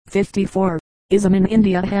54. Ism in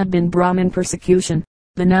India had been Brahmin persecution.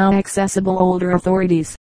 The now accessible older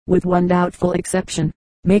authorities, with one doubtful exception,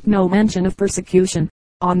 make no mention of persecution.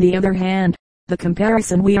 On the other hand, the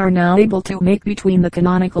comparison we are now able to make between the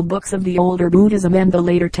canonical books of the older Buddhism and the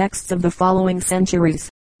later texts of the following centuries,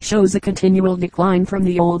 shows a continual decline from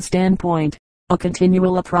the old standpoint, a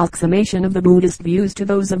continual approximation of the Buddhist views to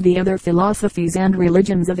those of the other philosophies and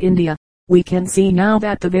religions of India. We can see now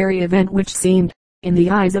that the very event which seemed, in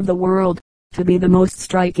the eyes of the world, to be the most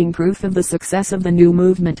striking proof of the success of the new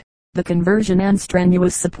movement, the conversion and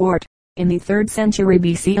strenuous support, in the 3rd century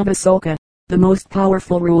BC of Asoka, the most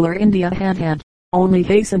powerful ruler India had had, only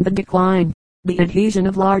hastened the decline. The adhesion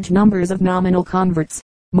of large numbers of nominal converts,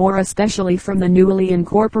 more especially from the newly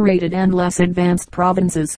incorporated and less advanced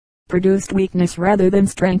provinces, produced weakness rather than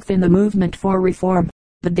strength in the movement for reform.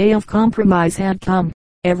 The day of compromise had come.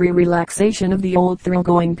 Every relaxation of the old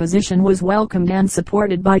thoroughgoing position was welcomed and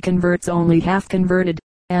supported by converts only half converted,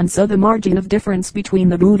 and so the margin of difference between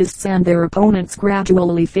the Buddhists and their opponents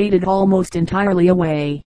gradually faded almost entirely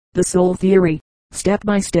away. The soul theory, step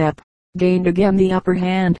by step, gained again the upper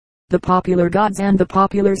hand. The popular gods and the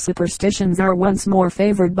popular superstitions are once more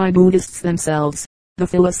favored by Buddhists themselves. The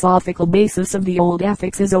philosophical basis of the old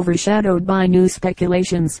ethics is overshadowed by new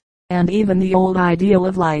speculations, and even the old ideal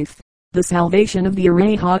of life, the salvation of the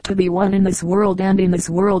arhat, to be won in this world and in this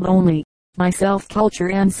world only, by self-culture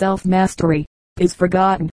and self-mastery, is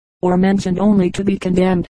forgotten, or mentioned only to be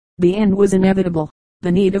condemned. The end was inevitable.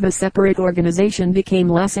 The need of a separate organization became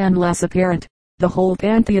less and less apparent. The whole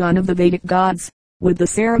pantheon of the Vedic gods, with the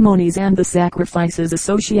ceremonies and the sacrifices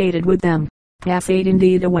associated with them, passed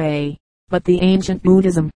indeed away. But the ancient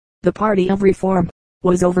Buddhism, the party of reform,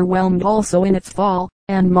 was overwhelmed also in its fall,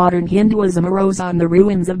 and modern Hinduism arose on the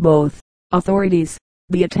ruins of both authorities.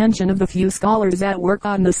 The attention of the few scholars at work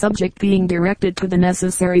on the subject being directed to the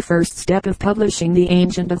necessary first step of publishing the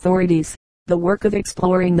ancient authorities, the work of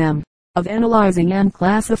exploring them, of analyzing and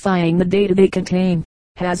classifying the data they contain,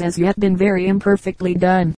 has as yet been very imperfectly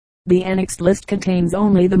done. The annexed list contains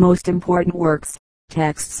only the most important works.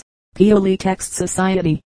 Texts. Pioli Text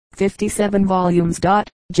Society. 57 volumes. J.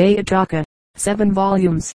 Ataka. 7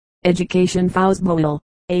 volumes. Education Fausboil.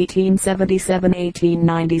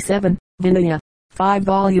 1877-1897. Vinaya. 5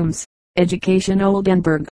 volumes. Education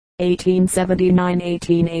Oldenburg.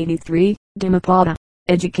 1879-1883. Dimmapada.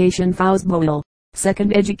 Education Fausboil.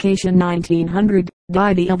 Second Education 1900.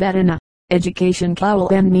 Didi of Edina. Education Cowell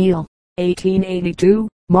and Neal. 1882.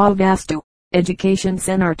 Mahavastu. Education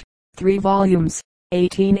Senart. 3 volumes.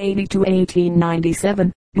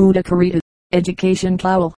 1882-1897. Buddha Karita. Education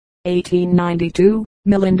Cowell. 1892.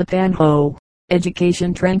 Milinda Panho.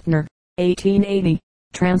 Education Trenkner. 1880.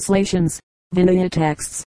 Translations. Vinaya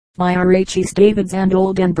texts. By R.H. Davids and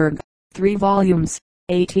Oldenburg. 3 volumes.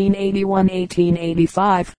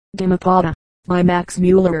 1881-1885. Dimmapada. By Max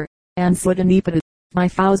Mueller. And Sudanipada. By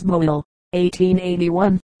Fausboil.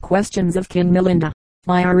 1881. Questions of King Milinda.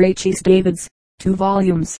 By R.H. Davids. 2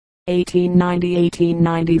 volumes.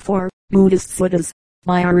 1890-1894. Buddhist Suttas.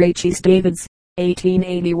 By R.H. Davids.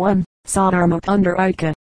 1881. Sadharma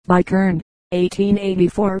Pundarika. By Kern.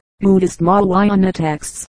 1884. Buddhist Mahayana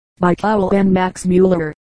texts. By Cowell and Max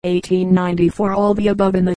Mueller. 1894. All the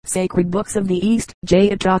above in the Sacred Books of the East. J.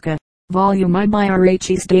 Ataka. Volume I by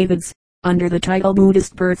R.H. Davids. Under the title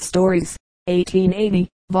Buddhist Birth Stories. 1880.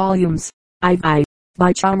 Volumes. I.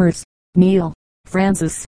 By Chalmers, Neal,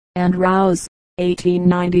 Francis, and Rouse.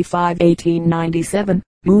 1895-1897.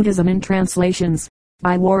 Buddhism in Translations.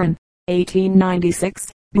 By Warren.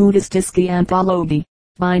 1896. Buddhistische Anthologie.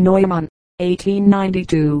 By Neumann.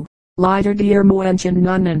 1892. Lieder der Moenchen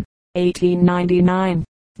Nunnen. 1899.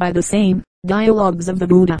 By the same. Dialogues of the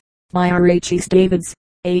Buddha. By R.H. Davids.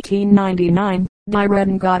 1899. Die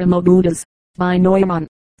Reden Gautama Buddhas. By Neumann.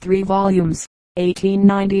 3 volumes.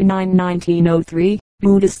 1899-1903.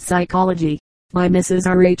 Buddhist Psychology. By Mrs.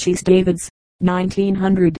 R.H. Davids.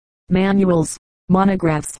 1900. Manuals,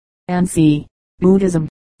 monographs, and c. Buddhism.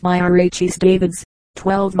 By R.H. Davids.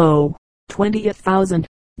 12 20,000.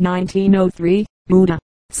 1903. Buddha.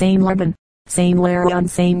 Same Leben. Same Lehre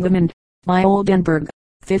Same Women. By Oldenburg.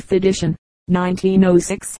 5th edition.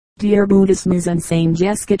 1906. Der Buddhismus and Same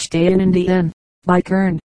Geschichte in Indien. By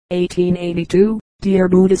Kern. 1882. Der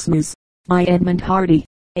Buddhismus. By Edmund Hardy.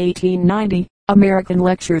 1890. American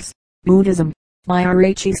Lectures. Buddhism. By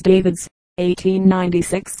R.H. Davids.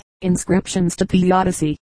 1896. Inscriptions to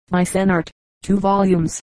Theodicy. By Senart. 2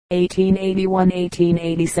 volumes.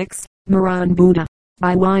 1881-1886. Moran Buddha.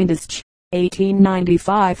 By Windich.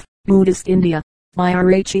 1895. Buddhist India. By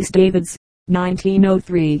R.H. Davids.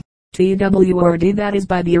 1903. Twrd, that is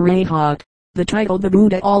by the Arahat. the title the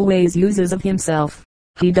Buddha always uses of himself.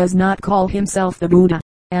 He does not call himself the Buddha,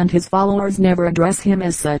 and his followers never address him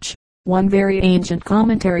as such. One very ancient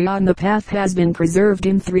commentary on the path has been preserved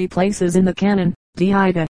in 3 places in the canon,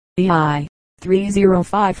 Dhyita, Dhi.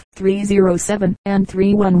 305, 307, and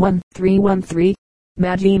 311, 313.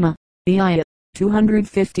 Majjhima, Dhyita,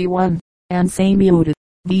 251, and Samyutta,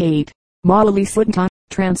 V8. Malali Sutta,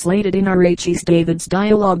 translated in R. H. East David's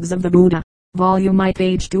Dialogues of the Buddha, volume I,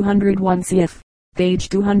 page 201 cf. Page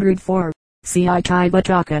 204, C. I.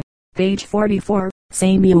 Tipitaka, page 44,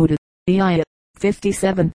 Samyutta, Dhyita,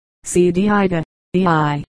 57, C. Dhyita,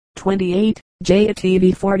 Dhi. 28, Jaya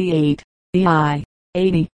TV 48, Dhi.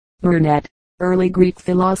 80, Burnett, Early Greek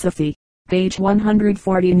Philosophy, page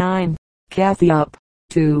 149, Kathiop,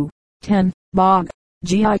 2, 10, Bog,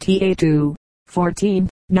 Gita 2, 14,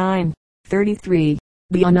 9, 33,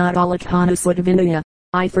 Bhyanadalakkhana Sutta Vinaya,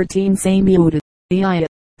 I 13 Samyutta, Dhyita,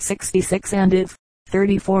 66 and if,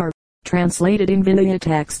 34, translated in Vinaya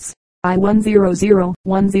texts, I 100,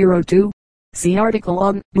 102. See article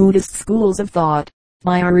on Buddhist Schools of Thought,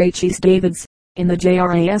 by R. H. East Davids, in the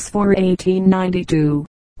JRAS for 1892.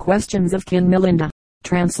 Questions of Kin Milinda,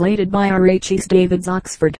 translated by R. H. East Davids,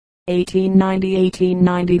 Oxford,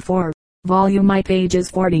 1890-1894, volume I, pages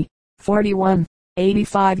 40, 41,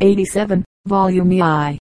 85, 87, volume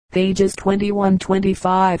I, pages 21,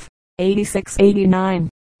 25, 86, 89,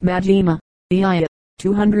 Majjhima, Dhyita,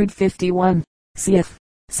 251, cf.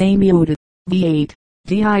 Samyutta, V8,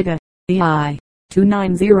 Dhyita, Dhi,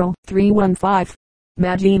 290, 315,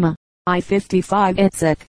 Majjhima, I 55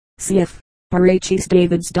 etc. cf. R. H. East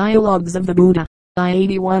David's Dialogues of the Buddha, I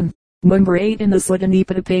 81, number 8 in the Sutta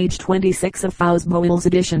Nipata, page 26 of Fausboil's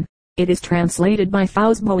edition. It is translated by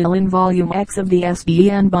Fausboil in volume X of the SB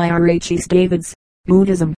and by R. H. East Davids,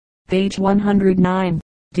 Buddhism, page 109,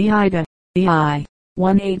 Dhyita, Dhi,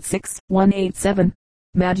 186, 187,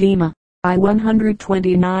 Majjhima, I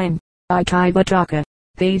 129, I Tipitaka,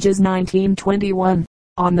 pages 19-21,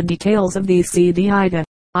 on the details of these see Dhyita,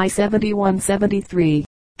 I 71-73,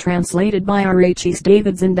 translated by R. H. East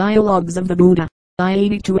Davids in Dialogues of the Buddha, I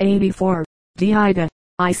 80-84, Dhyita,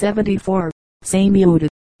 I 74, Samyutta,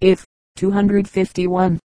 if,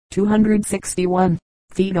 251, 261,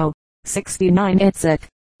 Phaedo, 69 etc.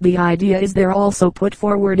 The idea is there also put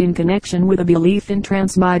forward in connection with a belief in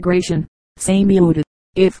transmigration. Samyutta,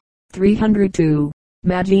 if, 302,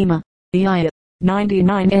 Majjhima, Dhyita,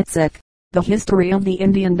 99 etc. The history of the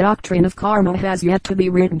Indian doctrine of karma has yet to be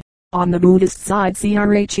written. On the Buddhist side see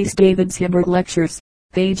R. H. East David's Hibbert Lectures,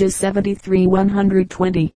 pages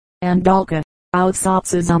 73-120, and Dalka,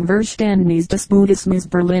 Aufsätze zum Verständnis des Buddhismus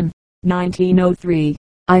Berlin, 1903,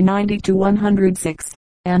 I 90-106,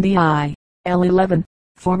 and the I. L11.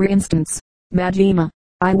 For instance, Majjhima,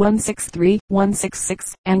 I 163,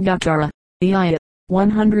 166, and Uttara, Dhyita,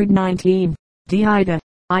 119, Dhyita,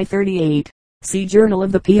 I 38. See Journal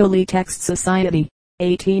of the Pali Text Society,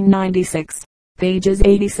 1896, pages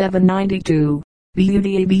 87-92.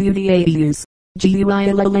 Budaeus,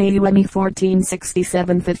 Guillaume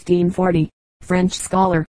 1467-1540, French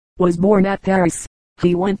scholar, was born at Paris.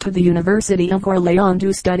 He went to the University of Orléans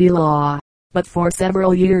to study law, but for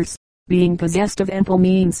several years, being possessed of ample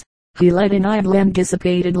means, he led an idle and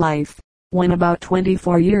dissipated life. When about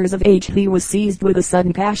 24 years of age he was seized with a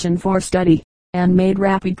sudden passion for study, and made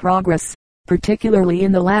rapid progress, particularly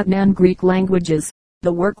in the Latin and Greek languages.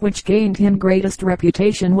 The work which gained him greatest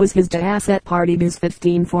reputation was his De Asset Partibus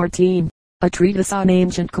 1514, a treatise on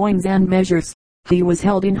ancient coins and measures. He was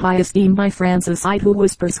held in high esteem by Francis I, who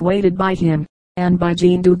was persuaded by him, and by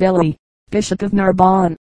Jean du Bellay, Bishop of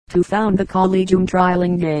Narbonne, to found the Collegium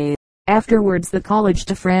Trilingue, afterwards the College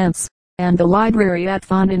de France, and the library at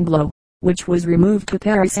Fontainebleau, which was removed to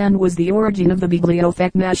Paris and was the origin of the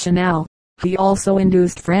Bibliothèque Nationale. He also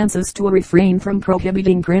induced Francis to refrain from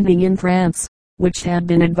prohibiting printing in France, which had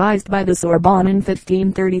been advised by the Sorbonne in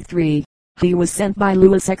 1533. He was sent by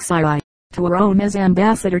Louis XVI to Rome as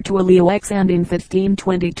ambassador to Leo X, and in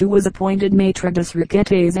 1522 was appointed Maître des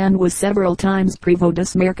Requêtes and was several times Prévôt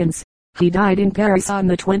des Mercants. He died in Paris on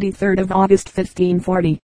the 23rd of August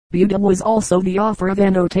 1540. Buddha was also the author of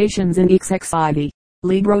Annotations in Exexivi,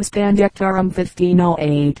 Libros Pandectarum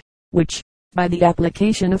 1508, which, by the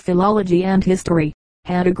application of philology and history,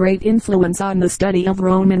 had a great influence on the study of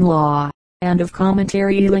Roman law, and of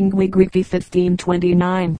Commentarii Linguae Graecae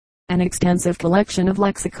 1529, an extensive collection of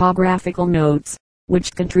lexicographical notes,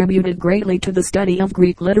 which contributed greatly to the study of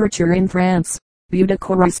Greek literature in France. Buddha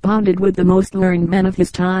corresponded with the most learned men of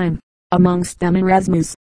his time, amongst them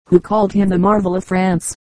Erasmus, who called him the marvel of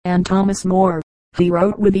France, and Thomas More. He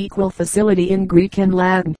wrote with equal facility in Greek and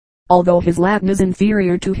Latin, although his Latin is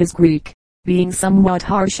inferior to his Greek. being somewhat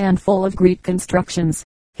harsh and full of Greek constructions.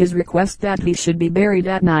 His request that he should be buried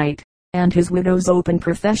at night, and his widow's open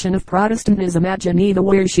profession of Protestantism at Geneva,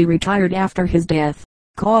 where she retired after his death,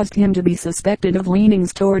 caused him to be suspected of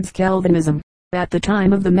leanings towards Calvinism. At the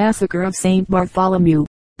time of the massacre of St. Bartholomew,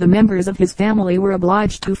 the members of his family were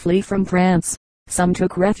obliged to flee from France. Some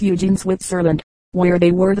took refuge in Switzerland, where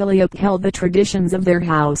they worthily upheld the traditions of their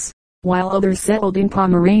house, while others settled in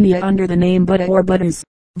Pomerania under the name Buddha or Buddhas.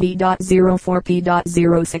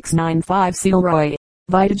 V.04P.0695 Sealroy.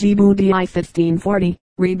 Vita Djibouti I 1540,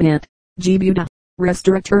 Rebant, Djibouti.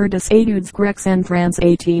 Restaurateur des études grecques en France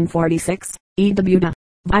 1846, E. de Buda.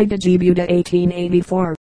 Vita Djibouti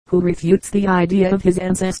 1884, who refutes the idea of his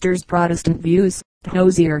ancestors' Protestant views.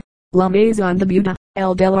 Hosier. La Maison de Buda,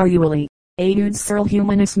 L. Delaruli. Études sur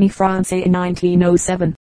l'humanisme français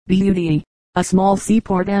 1907. Bude. A small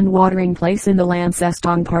seaport and watering place in the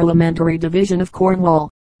Launceston parliamentary division of Cornwall,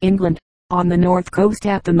 England, on the north coast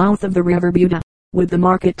at the mouth of the river Bude, with the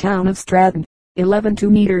market town of Stratton, 11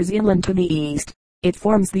 meters inland to the east. It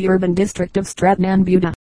forms the urban district of Stratton and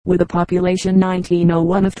Bude, with a population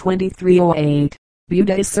 1901 of 2308.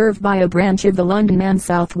 Bude is served by a branch of the London and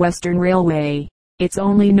South Western Railway. Its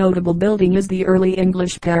only notable building is the early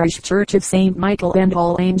English parish church of St. Michael and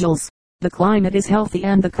All Angels. The climate is healthy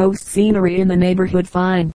and the coast scenery in the neighborhood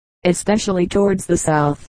fine, especially towards the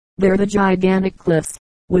south. There the gigantic cliffs,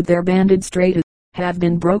 with their banded stratas, have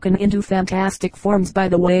been broken into fantastic forms by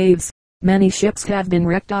the waves. Many ships have been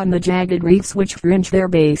wrecked on the jagged reefs which fringe their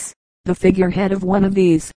base. The figurehead of one of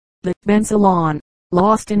these, the Bensalon,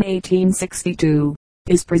 lost in 1862,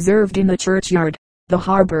 is preserved in the churchyard. The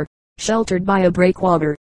harbor, sheltered by a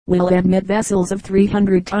breakwater, will admit vessels of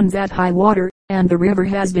 300 tons at high water, and the river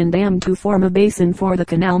has been dammed to form a basin for the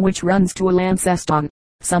canal which runs to Launceston.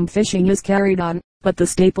 Some fishing is carried on, but the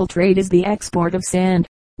staple trade is the export of sand,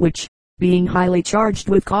 which, being highly charged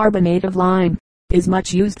with carbonate of lime, is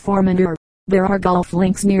much used for manure. There are golf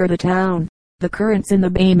links near the town. The currents in the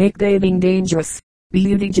bay make bathing dangerous.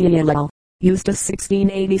 Budgl. Eustace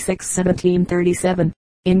 1686-1737.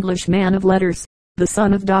 English man of letters, the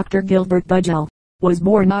son of Dr. Gilbert Budgell, was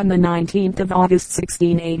born on the 19th of August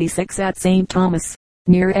 1686 at St. Thomas,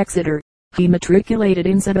 near Exeter. He matriculated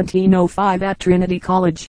in 1705 at Trinity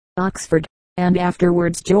College, Oxford, and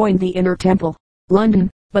afterwards joined the Inner Temple,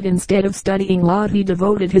 London, but instead of studying law he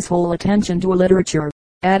devoted his whole attention to literature.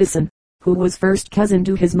 Addison, who was first cousin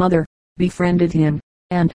to his mother, befriended him,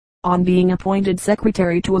 and, on being appointed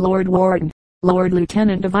secretary to Lord Wharton, Lord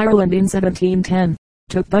Lieutenant of Ireland in 1710,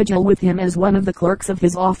 took Budgell with him as one of the clerks of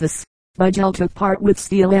his office. Budgell took part with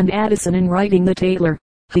Steele and Addison in writing The Tailor.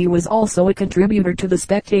 He was also a contributor to The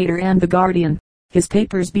Spectator and The Guardian, his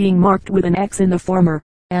papers being marked with an X in the former,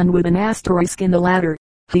 and with an asterisk in the latter.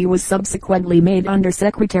 He was subsequently made Under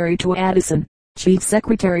Secretary to Addison, Chief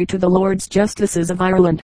Secretary to the Lords Justices of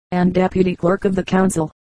Ireland, and Deputy Clerk of the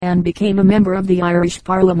Council, and became a member of the Irish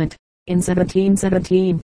Parliament. In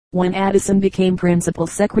 1717, when Addison became Principal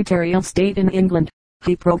Secretary of State in England,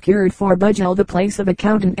 he procured for Budgell the place of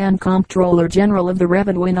Accountant and Comptroller General of the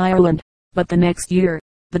Revenue in Ireland. But the next year,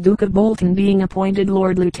 the Duke of Bolton being appointed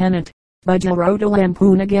Lord Lieutenant, Budgell wrote a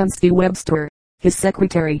lampoon against E. Webster, his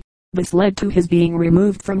secretary. This led to his being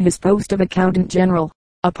removed from his post of Accountant General,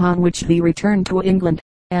 upon which he returned to England,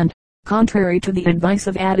 and, contrary to the advice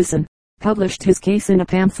of Addison, published his case in a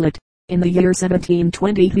pamphlet. In the year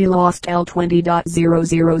 1720 he lost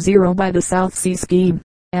L20,000 by the South Sea scheme,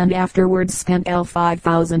 and afterwards spent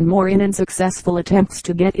L5,000 more in unsuccessful attempts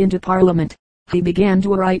to get into Parliament. He began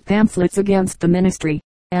to write pamphlets against the ministry,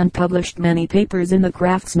 and published many papers in the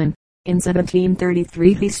Craftsman. In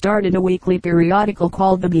 1733 he started a weekly periodical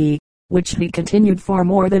called The Bee, which he continued for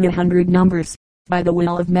more than 100 numbers, by the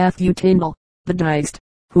will of Matthew Tyndall, the Deist,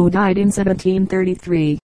 who died in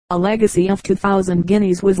 1733. A legacy of 2,000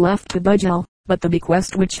 guineas was left to Budgell, but the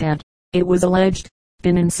bequest which had, it was alleged,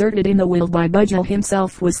 been inserted in the will by Budgell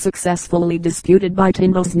himself was successfully disputed by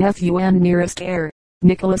Tyndall's nephew and nearest heir,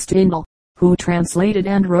 Nicholas Tyndall, who translated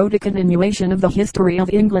and wrote a continuation of the history of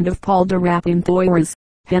England of Paul de Rapin Thoyres.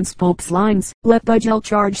 Hence Pope's lines, let Budgell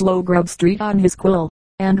charge Low Grub Street on his quill,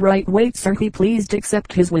 and right wait sir he pleased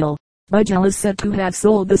accept his will. Budgell is said to have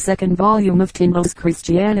sold the second volume of Tyndall's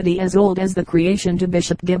Christianity as old as the creation to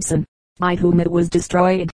Bishop Gibson, by whom it was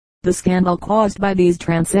destroyed. The scandal caused by these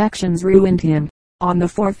transactions ruined him. On the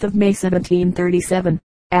 4th of May 1737,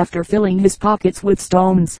 after filling his pockets with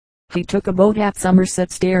stones, he took a boat at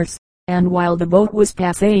Somerset Stairs, and while the boat was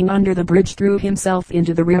passing under the bridge threw himself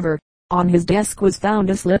into the river. On his desk was found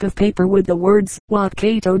a slip of paper with the words, "What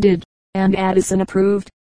Cato did, and Addison approved,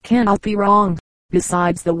 cannot be wrong."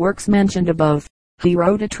 Besides the works mentioned above, He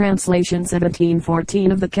wrote a translation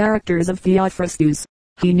 1714 of the characters of Theophrastus.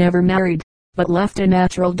 He never married, but left a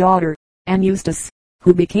natural daughter, Anne Eustace,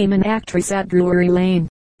 who became an actress at Drury Lane.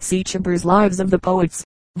 See Cheever's Lives of the Poets,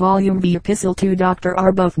 Volume B, Epistle to Dr.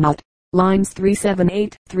 Arbuthnot, lines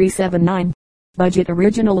 378-379. Budget,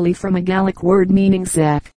 originally from a Gallic word meaning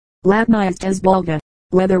sack, Latinized as bolga,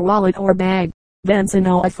 leather wallet or bag, thence an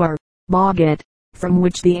oifar, boggett, from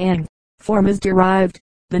which the ang form is derived,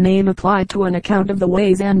 the name applied to an account of the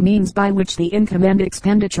ways and means by which the income and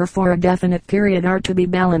expenditure for a definite period are to be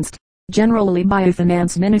balanced, generally by a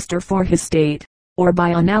finance minister for his state, or by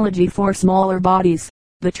analogy for smaller bodies.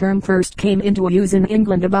 The term first came into use in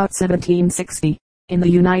England about 1760. In the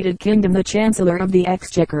United Kingdom the Chancellor of the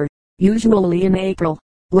Exchequer, usually in April,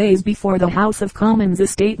 lays before the House of Commons a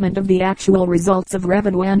statement of the actual results of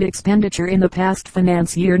revenue and expenditure in the past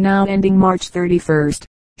finance year now ending March 31st,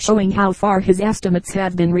 showing how far his estimates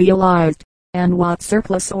have been realized, and what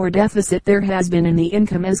surplus or deficit there has been in the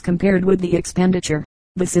income as compared with the expenditure.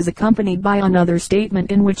 This is accompanied by another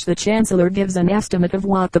statement in which the Chancellor gives an estimate of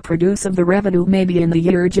what the produce of the revenue may be in the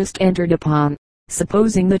year just entered upon,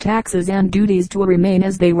 supposing the taxes and duties to remain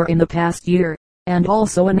as they were in the past year, and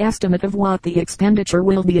also an estimate of what the expenditure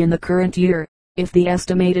will be in the current year, if the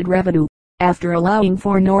estimated revenue, after allowing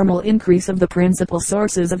for normal increase of the principal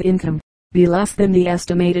sources of income, be less than the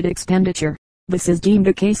estimated expenditure. This is deemed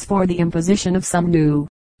a case for the imposition of some new,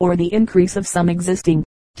 or the increase of some existing,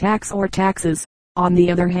 tax or taxes. On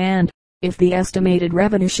the other hand, if the estimated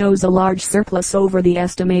revenue shows a large surplus over the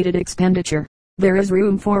estimated expenditure, there is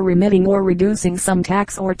room for remitting or reducing some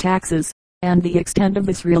tax or taxes, and the extent of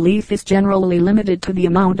this relief is generally limited to the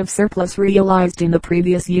amount of surplus realized in the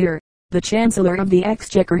previous year. The Chancellor of the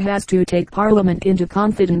Exchequer has to take Parliament into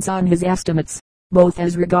confidence on his estimates, both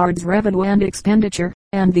as regards revenue and expenditure,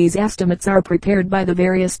 and these estimates are prepared by the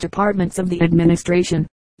various departments of the administration.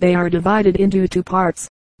 They are divided into two parts: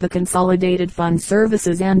 the Consolidated Fund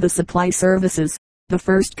Services and the Supply Services, the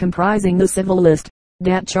first comprising the civil list,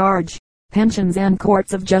 debt charge, pensions and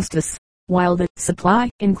courts of justice, while the Supply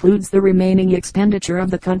includes the remaining expenditure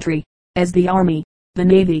of the country, as the Army, the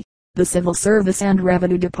Navy, the Civil Service and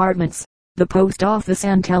Revenue Departments, the Post Office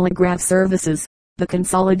and Telegraph Services. The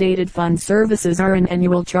Consolidated Fund Services are an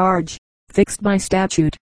annual charge, fixed by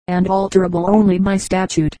statute, and alterable only by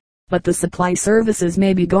statute, but the Supply Services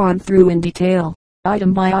may be gone through in detail,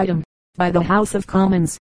 item by item, by the House of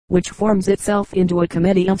Commons, which forms itself into a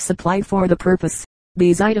committee of supply for the purpose.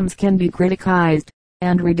 These items can be criticized,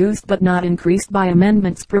 and reduced but not increased by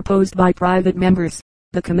amendments proposed by private members.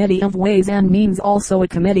 The Committee of Ways and Means, also a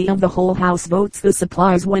committee of the whole House, votes the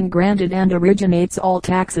supplies when granted and originates all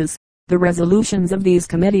taxes. The resolutions of these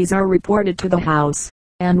committees are reported to the House,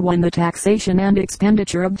 and when the taxation and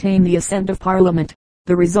expenditure obtain the assent of Parliament,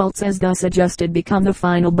 the results as thus adjusted become the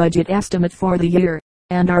final budget estimate for the year,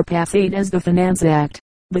 and are passed as the Finance Act.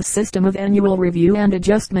 This system of annual review and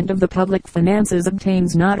adjustment of the public finances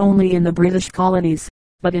obtains not only in the British colonies,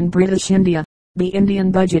 but in British India. The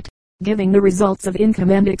Indian budget, giving the results of income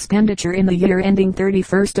and expenditure in the year ending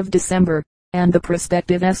 31st of December, and the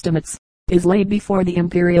prospective estimates, is laid before the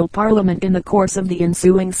Imperial Parliament in the course of the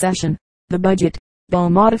ensuing session. The budget, though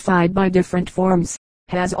modified by different forms,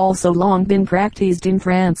 has also long been practiced in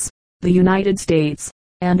France, the United States,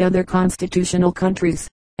 and other constitutional countries,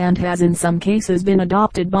 and has in some cases been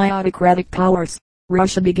adopted by autocratic powers.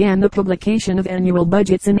 Russia began the publication of annual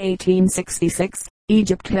budgets in 1866.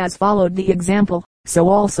 Egypt has followed the example, so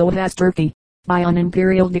also has Turkey. By an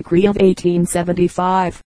imperial decree of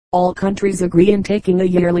 1875, all countries agree in taking a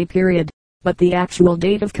yearly period, but the actual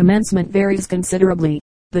date of commencement varies considerably.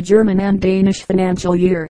 The German and Danish financial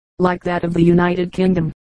year, like that of the United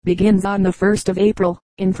Kingdom, begins on the 1st of April,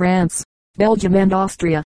 in France, Belgium and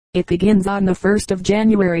Austria. It begins on the 1st of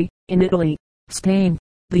January, in Italy, Spain,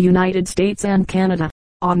 the United States and Canada,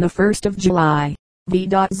 on the 1st of July.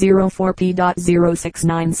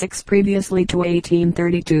 V.04p.0696 previously to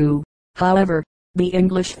 1832. However, the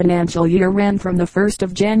English financial year ran from the 1st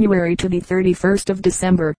of January to the 31st of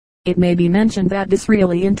December. It may be mentioned that this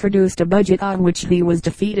really introduced a budget on which he was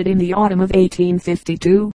defeated in the autumn of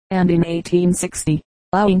 1852, and in 1860,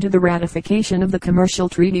 owing to the ratification of the commercial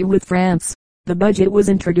treaty with France. The budget was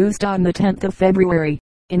introduced on the 10th of February,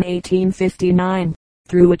 in 1859,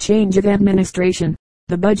 through a change of administration.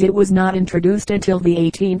 The budget was not introduced until the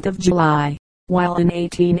 18th of July, while in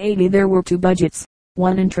 1880 there were two budgets,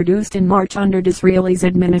 one introduced in March under Disraeli's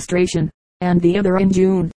administration, and the other in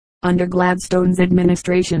June, under Gladstone's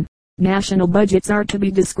administration. National budgets are to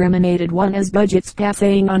be discriminated one as budgets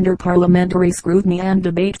passing under parliamentary scrutiny and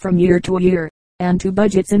debate from year to year, and two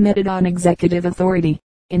budgets emitted on executive authority.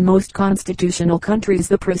 In most constitutional countries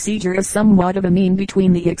the procedure is somewhat of a mean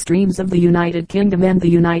between the extremes of the United Kingdom and the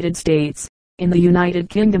United States. In the United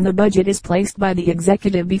Kingdom the budget is placed by the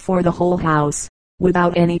executive before the whole House,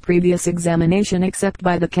 without any previous examination except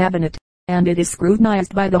by the Cabinet, and it is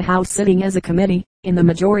scrutinized by the House sitting as a committee. In the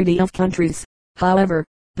majority of countries, however,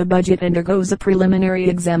 the budget undergoes a preliminary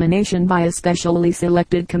examination by a specially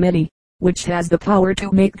selected committee, which has the power to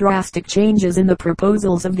make drastic changes in the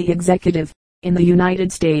proposals of the executive. In the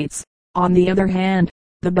United States, on the other hand,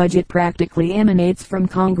 the budget practically emanates from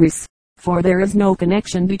Congress, for there is no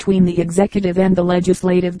connection between the executive and the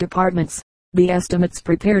legislative departments. The estimates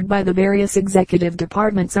prepared by the various executive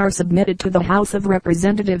departments are submitted to the House of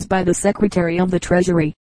Representatives by the Secretary of the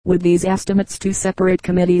Treasury. With these estimates two separate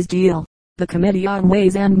committees deal. The Committee on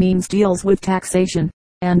Ways and Means deals with taxation,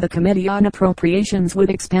 and the Committee on Appropriations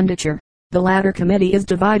with expenditure. The latter committee is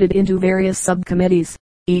divided into various subcommittees,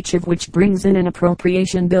 each of which brings in an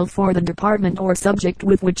appropriation bill for the department or subject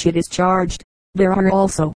with which it is charged. There are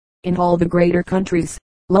also, in all the greater countries,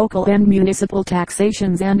 local and municipal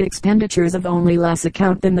taxations and expenditures of only less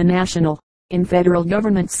account than the national. In federal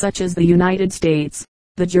governments such as the United States,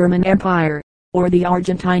 the German Empire, or the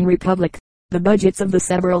Argentine Republic, the budgets of the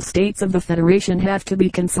several states of the Federation have to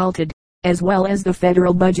be consulted, as well as the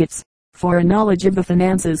federal budgets, for a knowledge of the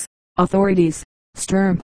finances. Authorities.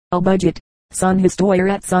 Sturm, A Budget.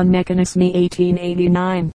 Sonhistorie und Mechanisme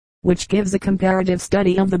 1889, which gives a comparative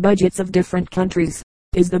study of the budgets of different countries,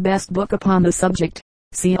 is the best book upon the subject.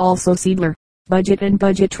 See also Siedler, Budget and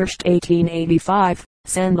Budgetrecht 1885,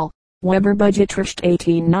 Sandel, Weber Budgetrecht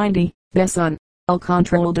 1890, Besson, Le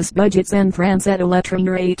Contrôle des Budgets en France et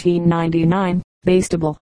l'étranger 1899,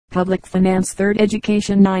 Bastable, Public Finance 3rd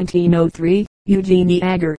Education 1903, Eugenie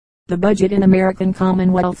Agar, The Budget in American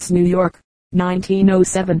Commonwealths New York,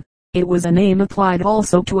 1907. It was a name applied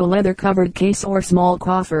also to a leather-covered case or small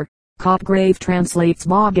coffer. Copgrave translates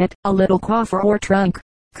baguette, a little coffer or trunk,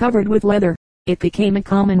 covered with leather. It became a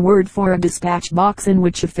common word for a dispatch box in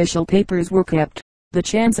which official papers were kept. The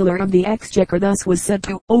Chancellor of the Exchequer thus was said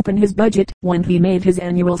to open his budget when he made his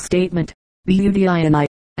annual statement. Budii,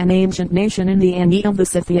 an ancient nation in the Ani of the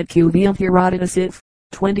Scythiad Cuvée of Herodotus if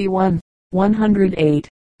 21, 108,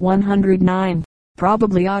 109,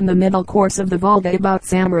 probably on the middle course of the Volga about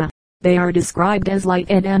Samara. They are described as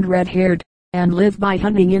light-eyed and red-haired, and live by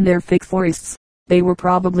hunting in their thick forests. They were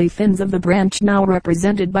probably Finns of the branch now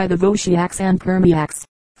represented by the Voshiaks and Permiaks,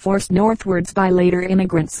 forced northwards by later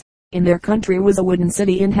immigrants. In their country was a wooden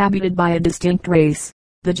city inhabited by a distinct race,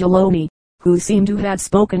 the Gelomi, who seem to have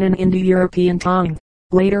spoken an Indo-European tongue.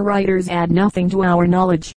 Later writers add nothing to our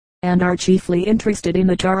knowledge, and are chiefly interested in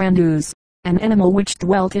the Tarandus, an animal which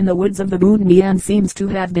dwelt in the woods of the Boudni and seems to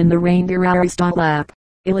have been the reindeer Aristolap.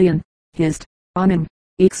 Ilion, Hist, Onim,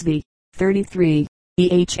 XV, 33,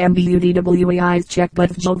 EHMBUDWAI's Czech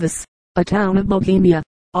Budjovis, a town of Bohemia,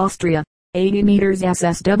 Austria, 80 meters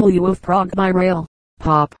SSW of Prague by rail.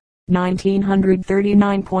 Pop,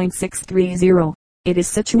 1939.630. It is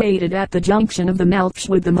situated at the junction of the Melch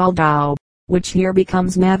with the Moldau, which here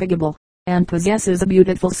becomes navigable, and possesses a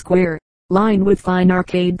beautiful square, lined with fine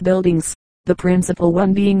arcade buildings, the principal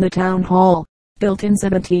one being the town hall, built in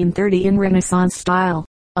 1730 in Renaissance style.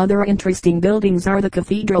 Other interesting buildings are the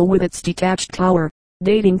cathedral with its detached tower,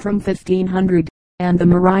 dating from 1500, and the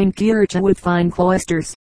Marine Kirche with fine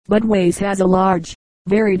cloisters. Budweis has a large,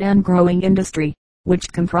 varied and growing industry, which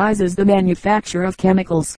comprises the manufacture of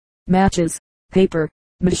chemicals, matches, paper,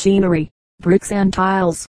 machinery, bricks and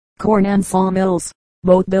tiles, corn and sawmills,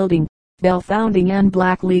 boat building, bell founding and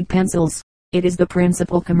black lead pencils. It is the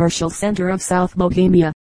principal commercial center of South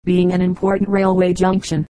Bohemia, being an important railway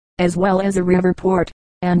junction, as well as a river port,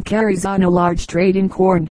 and carries on a large trade in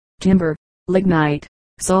corn, timber, lignite,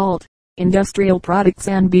 salt, industrial products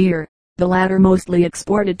and beer, the latter mostly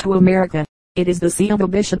exported to America. It is the see of a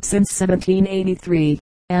bishop since 1783,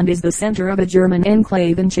 and is the center of a German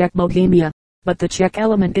enclave in Czech Bohemia, but the Czech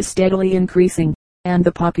element is steadily increasing, and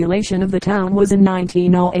the population of the town was in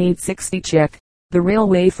 1908 60 Czech. The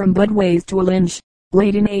railway from Budweis to Linz,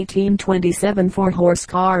 laid in 1827 for horse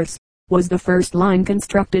cars, was the first line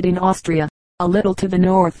constructed in Austria. A little to the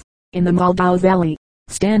north, in the Moldau Valley,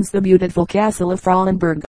 stands the beautiful castle of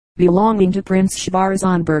Frauenburg, belonging to Prince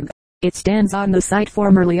Schwarzenberg. It stands on the site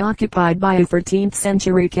formerly occupied by a 13th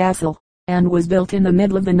century castle, and was built in the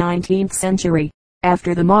middle of the 19th century,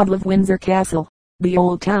 after the model of Windsor Castle. The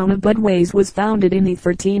old town of Budweis was founded in the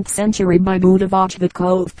 13th century by Budovich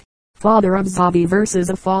Vitkov, father of Zavi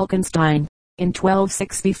versus of Falkenstein. In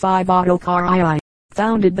 1265 Ottokar II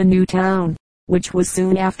founded the new town, which was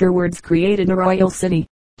soon afterwards created a royal city.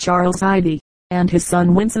 Charles Ivy, and his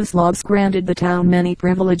son Wenceslaus granted the town many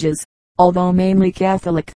privileges, although mainly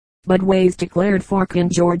Catholic. Budweis declared for King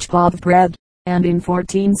George Povbred, and in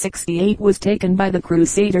 1468 was taken by the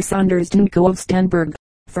Crusaders under Zdenko of Stenberg.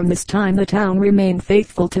 From this time the town remained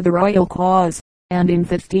faithful to the royal cause, and in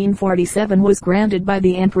 1547 was granted by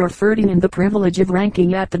the Emperor Ferdinand the privilege of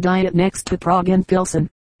ranking at the Diet next to Prague and Pilsen.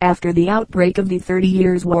 After the outbreak of the 30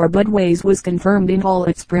 Years' War, Budweis was confirmed in all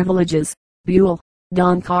its privileges. Buell,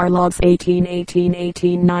 Don Carlos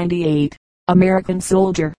 1818-1898, American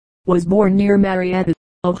soldier, was born near Marietta,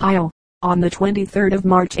 Ohio, on the 23rd of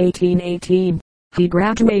March 1818. He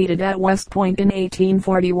graduated at West Point in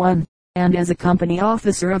 1841, and as a company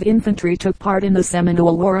officer of infantry took part in the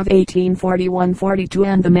Seminole War of 1841-42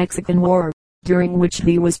 and the Mexican War, during which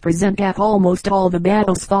he was present at almost all the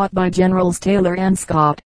battles fought by Generals Taylor and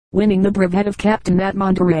Scott, winning the brevet of captain at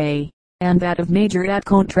Monterey, and that of major at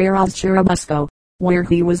Contreras Churubusco, where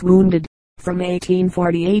he was wounded. From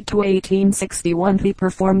 1848 to 1861 he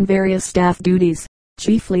performed various staff duties,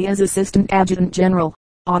 chiefly as assistant adjutant general.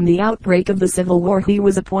 On the outbreak of the Civil War he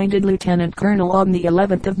was appointed lieutenant colonel on the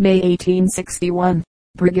 11th of May 1861,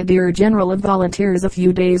 brigadier general of volunteers a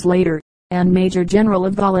few days later, and major general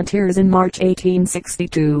of volunteers in March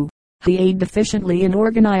 1862. He aided efficiently in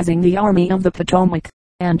organizing the Army of the Potomac,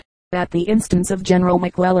 and, at the instance of General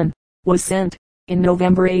McClellan, was sent, in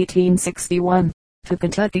November 1861, to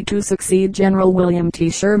Kentucky to succeed General William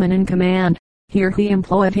T. Sherman in command. Here he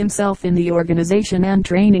employed himself in the organization and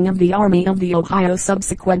training of the Army of the Ohio,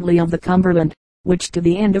 subsequently of the Cumberland, which to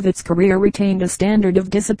the end of its career retained a standard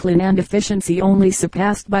of discipline and efficiency only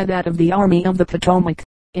surpassed by that of the Army of the Potomac.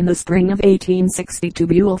 In the spring of 1862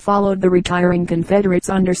 Buell followed the retiring Confederates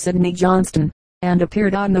under Sidney Johnston, and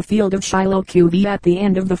appeared on the field of Shiloh QV at the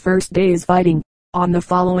end of the first day's fighting. On the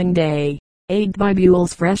following day, aided by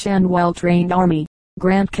Buell's fresh and well-trained army,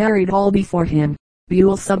 Grant carried all before him.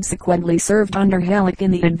 Buell subsequently served under Halleck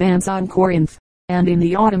in the advance on Corinth, and in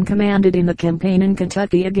the autumn commanded in the campaign in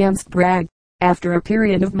Kentucky against Bragg. After a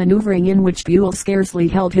period of maneuvering in which Buell scarcely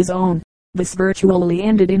held his own, this virtually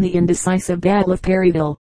ended in the indecisive Battle of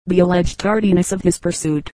Perryville. The alleged tardiness of his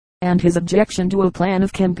pursuit, and his objection to a plan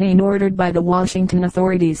of campaign ordered by the Washington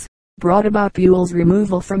authorities, brought about Buell's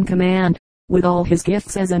removal from command. With all his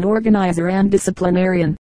gifts as an organizer and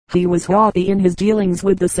disciplinarian, he was haughty in his dealings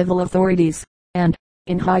with the civil authorities, and,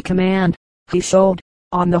 in high command, he showed,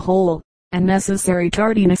 on the whole, unnecessary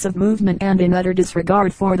tardiness of movement and an utter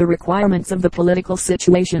disregard for the requirements of the political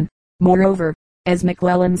situation. Moreover, as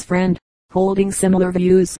McClellan's friend, holding similar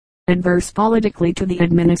views, adverse politically to the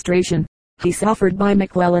administration, he suffered by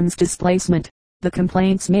McClellan's displacement. The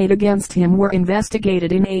complaints made against him were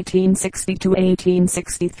investigated in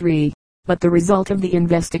 1860-1863, but the result of the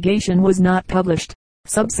investigation was not published.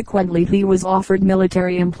 Subsequently he was offered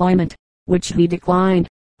military employment, which he declined.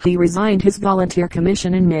 He resigned his volunteer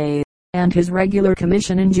commission in May, and his regular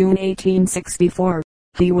commission in June 1864.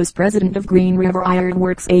 He was president of Green River Iron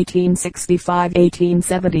Works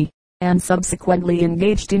 1865-1870, and subsequently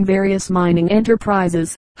engaged in various mining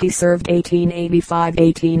enterprises. He served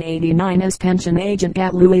 1885-1889 as pension agent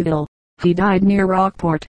at Louisville. He died near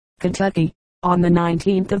Rockport, Kentucky, on the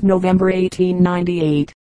 19th of November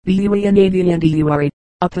 1898. Buenaventura,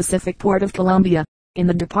 a Pacific port of Colombia, in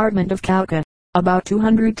the department of Cauca, about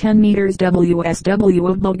 210 meters WSW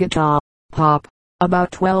of Bogota. Pop,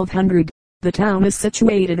 about 1200. The town is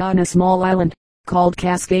situated on a small island, called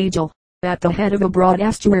Cascajal, at the head of a broad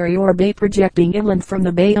estuary or bay projecting inland from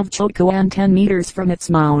the Bay of Choco and 10 meters from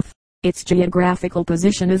its mouth. Its geographical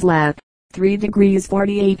position is lat. 3 degrees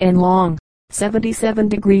 48 N long, 77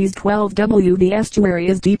 degrees 12 W. The estuary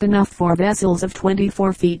is deep enough for vessels of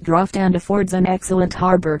 24 feet draught and affords an excellent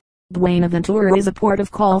harbor. Buenaventura is a port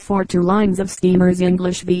of call for 2 lines of steamers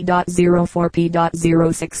English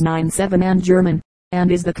V.04P.0697 and German,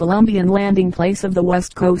 and is the Colombian landing place of the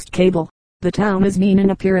West Coast Cable. The town is mean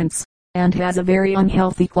in appearance, and has a very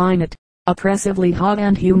unhealthy climate, oppressively hot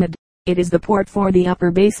and humid. It is the port for the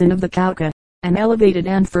upper basin of the Cauca, an elevated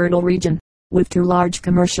and fertile region, with 2 large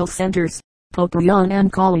commercial centers, Popayan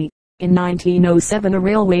and Cali. In 1907 a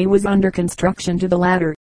railway was under construction to the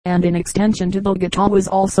latter, and an extension to Bogota was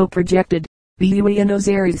also projected. Buenos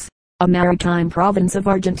Aires, a maritime province of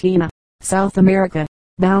Argentina, South America,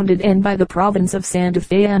 bounded N by the province of Santa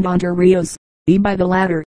Fe and Entre Rios, E by the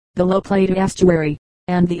latter, the La Plata estuary,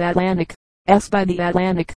 and the Atlantic, S by the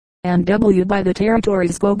Atlantic, and W by the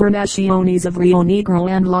territories Gobernaciones of Rio Negro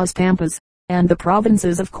and Las Pampas, and the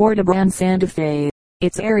provinces of Córdoba and Santa Fe.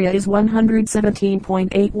 Its area is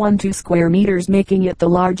 117.812 square meters, making it the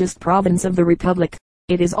largest province of the Republic.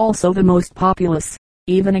 It is also the most populous,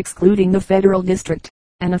 even excluding the Federal District.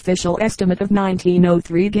 an official estimate of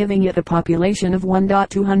 1903 giving it a population of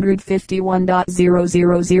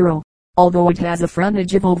 1,251,000. Although it has a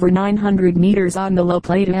frontage of over 900 meters on the low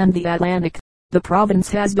Plata and the Atlantic, the province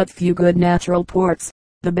has but few good natural ports,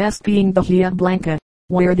 the best being Bahia Blanca,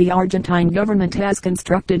 where the Argentine government has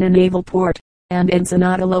constructed a naval port, and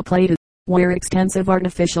Ensenada La Plata, where extensive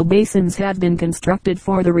artificial basins have been constructed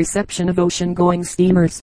for the reception of ocean-going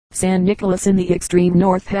steamers. San Nicolas in the extreme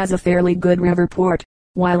north has a fairly good river port,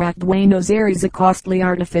 while at Buenos Aires a costly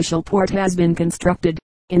artificial port has been constructed.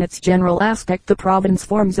 In its general aspect the province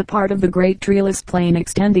forms a part of the great treeless plain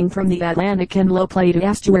extending from the Atlantic and La Plata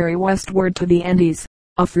estuary westward to the Andes.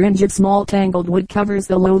 A fringe of small tangled wood covers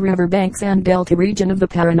the low river banks and delta region of the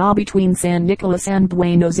Paraná between San Nicolas and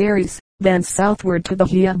Buenos Aires. Thence southward to the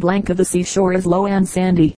Bahia Blanca the seashore is low and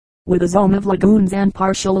sandy, with a zone of lagoons and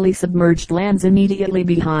partially submerged lands immediately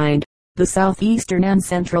behind. The southeastern and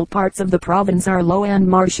central parts of the province are low and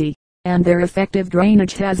marshy, and their effective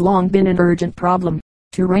drainage has long been an urgent problem.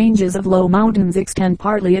 Two ranges of low mountains extend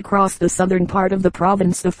partly across the southern part of the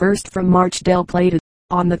province, the first from March del Plata,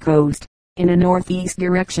 on the coast, in a northeast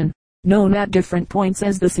direction, known at different points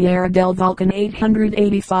as the Sierra del Volcan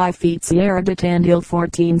 885 feet, Sierra de Tandil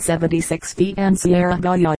 1476 feet, and Sierra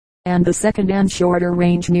Gaya, and the second and shorter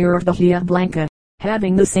range nearer Bahia Blanca,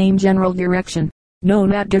 having the same general direction,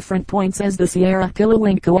 known at different points as the Sierra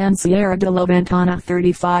Pilowenco and Sierra de la Ventana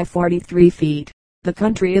 3543 feet. The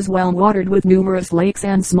country is well watered with numerous lakes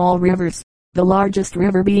and small rivers, the largest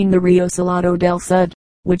river being the Rio Salado del Sud,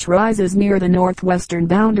 which rises near the northwestern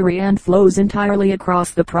boundary and flows entirely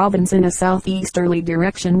across the province in a southeasterly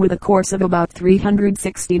direction with a course of about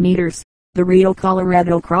 360 meters. The Rio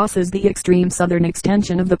Colorado crosses the extreme southern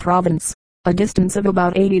extension of the province, a distance of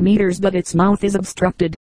about 80 meters, but its mouth is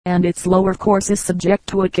obstructed, and its lower course is subject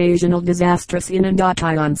to occasional disastrous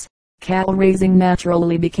inundations. Cattle raising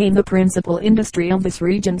naturally became the principal industry of this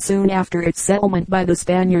region soon after its settlement by the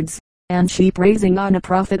Spaniards, and sheep raising on a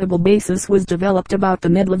profitable basis was developed about the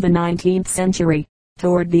middle of the 19th century.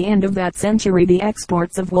 Toward the end of that century the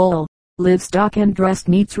exports of wool, livestock and dressed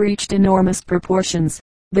meats reached enormous proportions.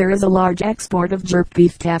 There is a large export of jerk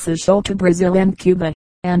beef casacho to Brazil and Cuba,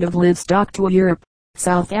 and of livestock to Europe,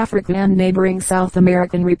 South Africa and neighboring South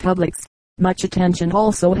American republics. Much attention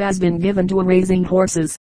also has been given to raising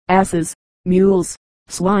horses, asses, mules,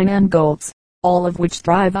 swine and goats, all of which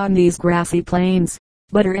thrive on these grassy plains.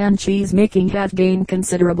 Butter and cheese making have gained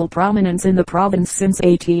considerable prominence in the province since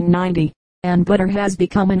 1890, and butter has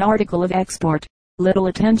become an article of export. Little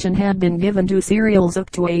attention had been given to cereals up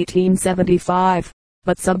to 1875,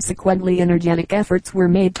 but subsequently energetic efforts were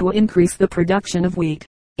made to increase the production of wheat,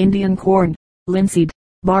 Indian corn, linseed,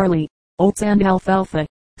 barley, oats and alfalfa,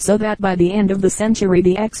 so that by the end of the century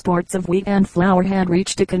the exports of wheat and flour had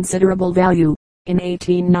reached a considerable value. In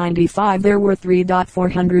 1895 there were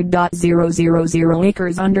 3,400,000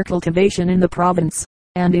 acres under cultivation in the province,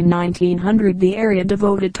 and in 1900 the area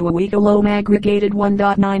devoted to wheat alone aggregated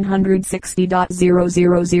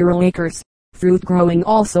 1,960,000 acres. Fruit growing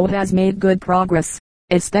also has made good progress,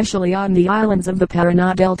 especially on the islands of the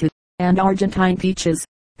Paraná Delta, and Argentine peaches,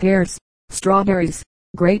 pears, strawberries,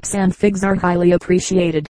 grapes and figs are highly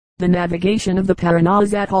appreciated. The navigation of the Paraná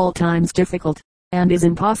is at all times difficult, and is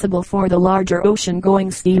impossible for the larger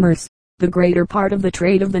ocean-going steamers. The greater part of the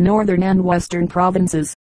trade of the northern and western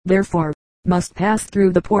provinces, therefore, must pass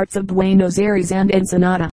through the ports of Buenos Aires and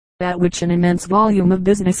Ensenada, at which an immense volume of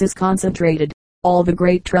business is concentrated. All the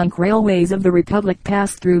great trunk railways of the Republic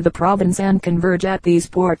pass through the province and converge at these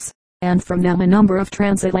ports, and from them a number of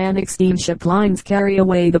transatlantic steamship lines carry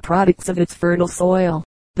away the products of its fertile soil.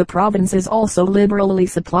 The province is also liberally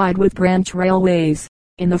supplied with branch railways.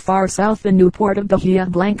 In the far south the new port of Bahia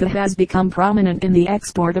Blanca has become prominent in the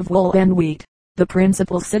export of wool and wheat. The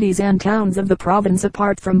principal cities and towns of the province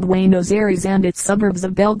apart from Buenos Aires and its suburbs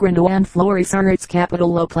of Belgrano and Flores are its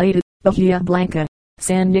capital La Plata, Bahia Blanca,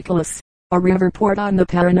 San Nicolas, a river port on the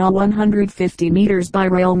Paraná 150 meters by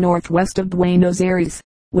rail northwest of Buenos Aires,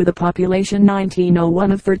 with a population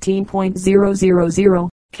 1901 of 13.000,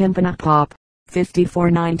 Campana Pop,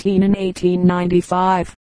 5419 in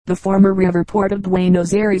 1895. The former river port of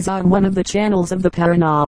Buenos Aires on one of the channels of the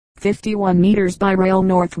Paraná, 51 meters by rail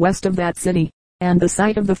northwest of that city, and the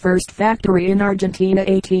site of the first factory in Argentina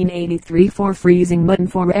 1883 for freezing mutton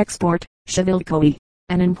for export, Chivilcoy,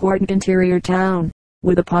 an important interior town,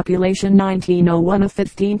 with a population 1901 of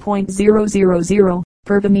 15.000,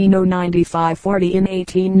 Pergamino 9540 in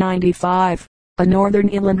 1895, a northern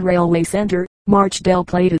inland railway center, March del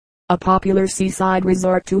Plata, a popular seaside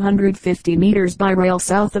resort 250 meters by rail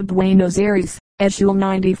south of Buenos Aires, Eschul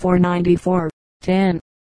 9494, 10.